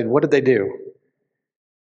resurrected. What did they do?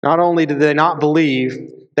 Not only did they not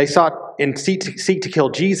believe, they sought and seek to kill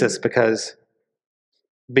Jesus because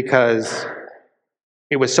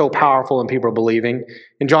it was so powerful and people were believing.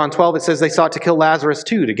 In John 12, it says they sought to kill Lazarus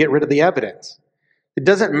too, to get rid of the evidence. It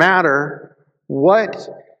doesn't matter what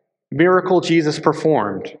miracle Jesus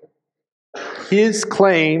performed. His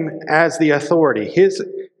claim as the authority,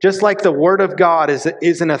 just like the Word of God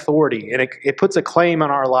is an authority, and it puts a claim on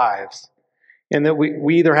our lives, and that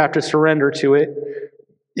we either have to surrender to it.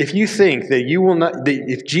 If you think that you will not,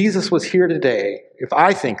 if Jesus was here today, if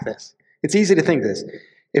I think this, it's easy to think this.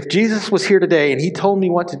 If Jesus was here today and He told me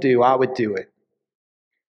what to do, I would do it.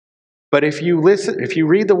 But if you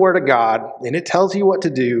read the Word of God and it tells you what to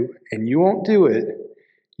do and you won't do it,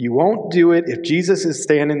 you won't do it if Jesus is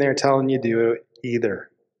standing there telling you to do it either.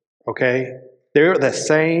 Okay? They're the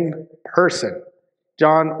same person.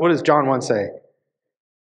 What does John 1 say?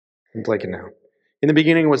 I'm blanking now. In the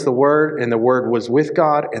beginning was the Word, and the Word was with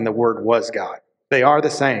God, and the Word was God. They are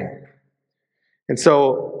the same. And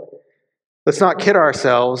so, let's not kid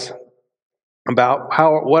ourselves about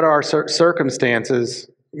what our circumstances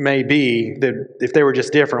may be, that if they were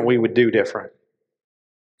just different, we would do different.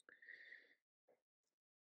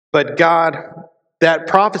 But God, that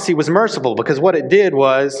prophecy was merciful, because what it did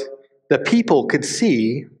was the people could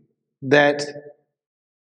see that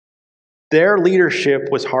their leadership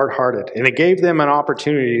was hard-hearted, and it gave them an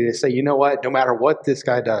opportunity to say, you know what, no matter what this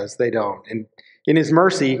guy does, they don't. And in His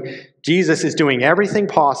mercy, Jesus is doing everything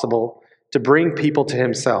possible to bring people to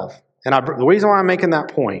Himself. And the reason why I'm making that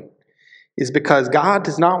point is because God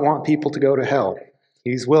does not want people to go to hell.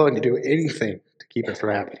 He's willing to do anything to keep it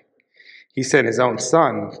from happening. He sent His own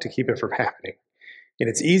Son to keep it from happening. And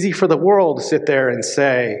it's easy for the world to sit there and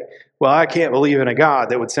say, well, I can't believe in a God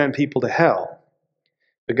that would send people to hell.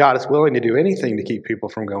 But God is willing to do anything to keep people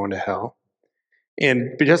from going to hell.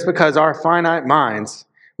 And just because our finite minds,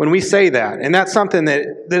 when we say that, and that's something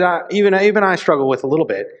that even I struggle with a little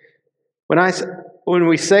bit. When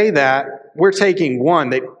we say that, we're taking what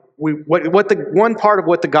the one part of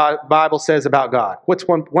what the Bible says about God. What's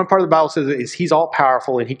one part of the Bible says is He's all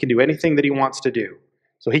powerful and He can do anything that He wants to do.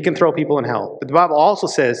 So He can throw people in hell. But the Bible also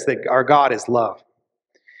says that our God is love.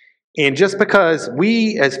 And just because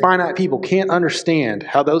we as finite people can't understand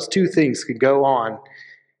how those two things could go on,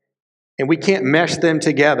 and we can't mesh them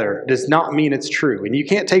together, does not mean it's true. And you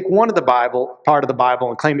can't take part of the Bible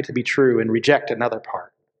and claim it to be true and reject another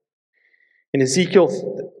part. In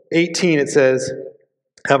Ezekiel 18 it says,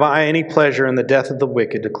 "Have I any pleasure in the death of the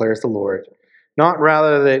wicked, declares the Lord, not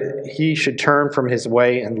rather that he should turn from his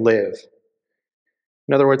way and live."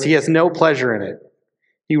 In other words, He has no pleasure in it.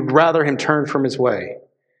 He would rather him turn from his way.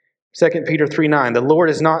 2 Peter 3:9, "The Lord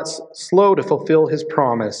is not slow to fulfill His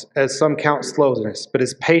promise, as some count slowness, but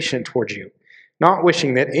is patient towards you, not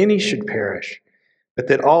wishing that any should perish, but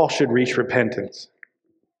that all should reach repentance."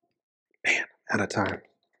 Man, out of time.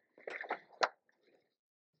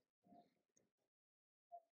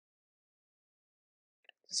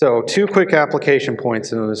 So 2 quick application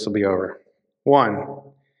points and then this will be over. 1,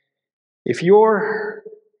 if you're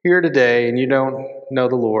here today and you don't know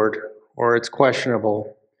the Lord, or it's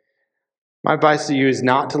questionable, my advice to you is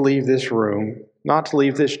not to leave this room, not to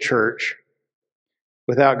leave this church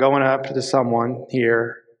without going up to someone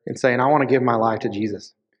here and saying, "I want to give my life to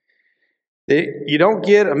Jesus." You don't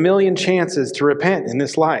get a million chances to repent in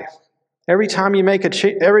this life. Every time you make a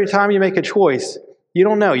choice, you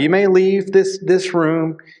don't know. You may leave this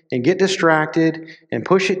room and get distracted and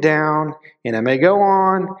push it down, and it may go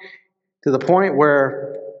on to the point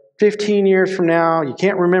where 15 years from now, you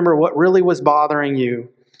can't remember what really was bothering you.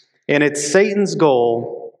 And it's Satan's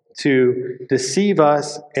goal to deceive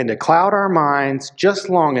us and to cloud our minds just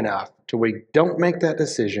long enough till we don't make that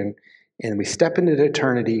decision and we step into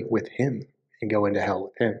eternity with Him and go into hell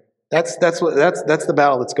with Him. That's the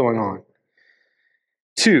battle that's going on.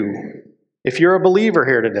 2, if you're a believer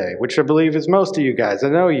here today, which I believe is most of you guys, I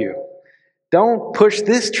know you, don't push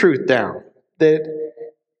this truth down, that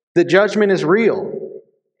the judgment is real.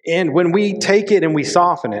 And when we take it and we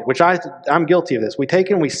soften it, which I'm guilty of this, we take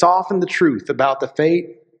it and we soften the truth about the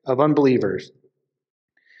fate of unbelievers,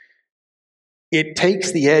 it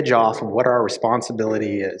takes the edge off of what our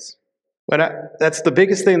responsibility is. But that's the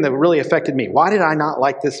biggest thing that really affected me. Why did I not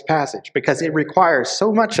like this passage? Because it requires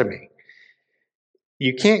so much of me.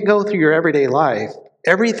 You can't go through your everyday life.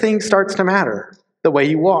 Everything starts to matter. The way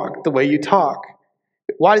you walk, the way you talk.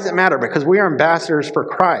 Why does it matter? Because we are ambassadors for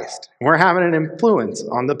Christ. We're having an influence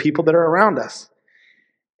on the people that are around us.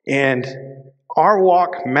 And our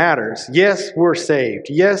walk matters. Yes, we're saved.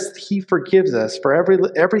 Yes, He forgives us for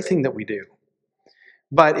everything that we do.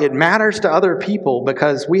 But it matters to other people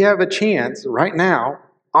because we have a chance right now.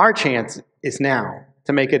 Our chance is now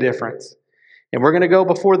to make a difference. And we're going to go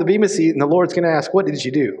before the Bema seat and the Lord's going to ask, "What did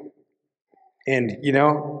you do?" And,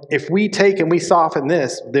 if we take and we soften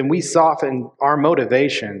this, then we soften our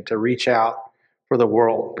motivation to reach out for the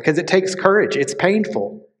world. Because it takes courage. It's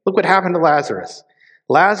painful. Look what happened to Lazarus.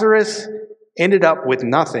 Lazarus ended up with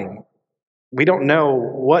nothing. We don't know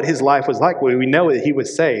what his life was like. We know that he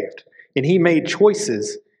was saved. And he made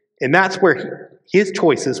choices. And that's where his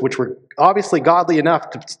choices, which were obviously godly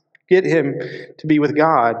enough to get him to be with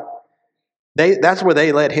God, that's where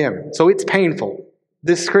they led him. So it's painful.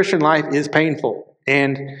 This Christian life is painful.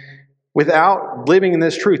 And without living in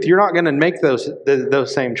this truth, you're not going to make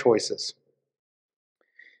those same choices.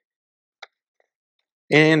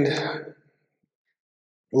 And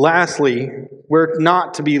lastly, we're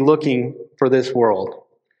not to be looking for this world.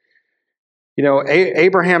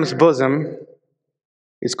 Abraham's bosom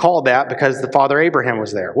is called that because the father Abraham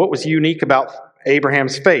was there. What was unique about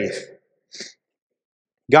Abraham's faith?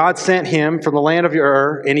 God sent him from the land of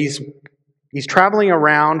Ur, and he's traveling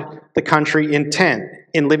around the country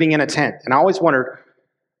living in a tent. And I always wondered,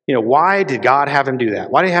 why did God have him do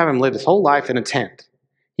that? Why did he have him live his whole life in a tent?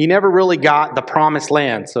 He never really got the promised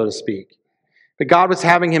land, so to speak. But God was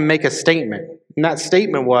having him make a statement. And that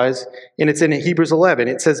statement was, and it's in Hebrews 11,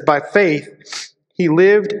 it says, "By faith he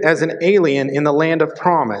lived as an alien in the land of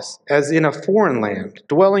promise, as in a foreign land,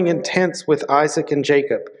 dwelling in tents with Isaac and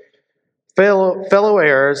Jacob, fellow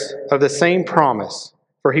heirs of the same promise.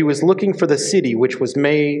 For he was looking for the city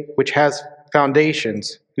which has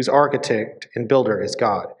foundations, whose architect and builder is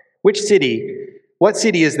God." Which city? What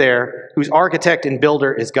city is there whose architect and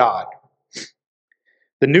builder is God?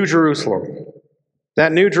 The New Jerusalem.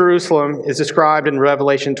 That New Jerusalem is described in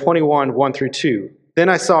Revelation 21, 1 through 2. "Then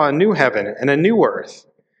I saw a new heaven and a new earth.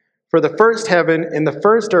 For the first heaven and the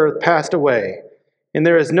first earth passed away, and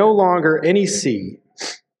there is no longer any sea.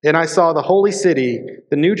 And I saw the holy city,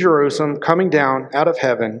 the new Jerusalem, coming down out of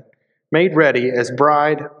heaven, made ready as a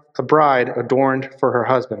bride adorned for her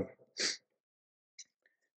husband.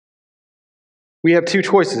 We have two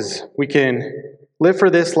choices. We can live for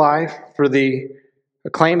this life, for the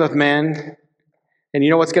acclaim of men, and you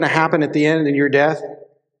know what's going to happen at the end in your death?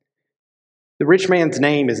 The rich man's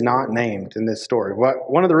name is not named in this story.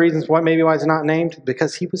 One of the reasons why it's not named?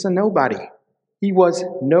 Because he was a nobody. He was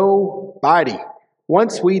nobody.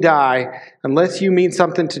 Once we die, unless you mean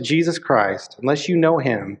something to Jesus Christ, unless you know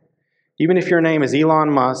him, even if your name is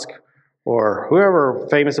Elon Musk or whoever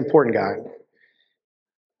famous important guy,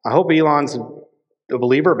 I hope Elon's a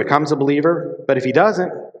believer, becomes a believer, but if he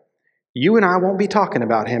doesn't, you and I won't be talking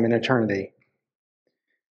about him in eternity.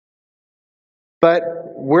 But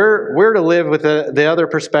we're to live with the other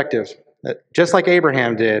perspective, just like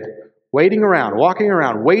Abraham did, waiting around, walking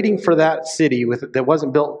around, waiting for that city that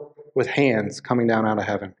wasn't built with hands coming down out of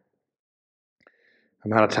heaven.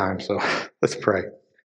 I'm out of time, so let's pray.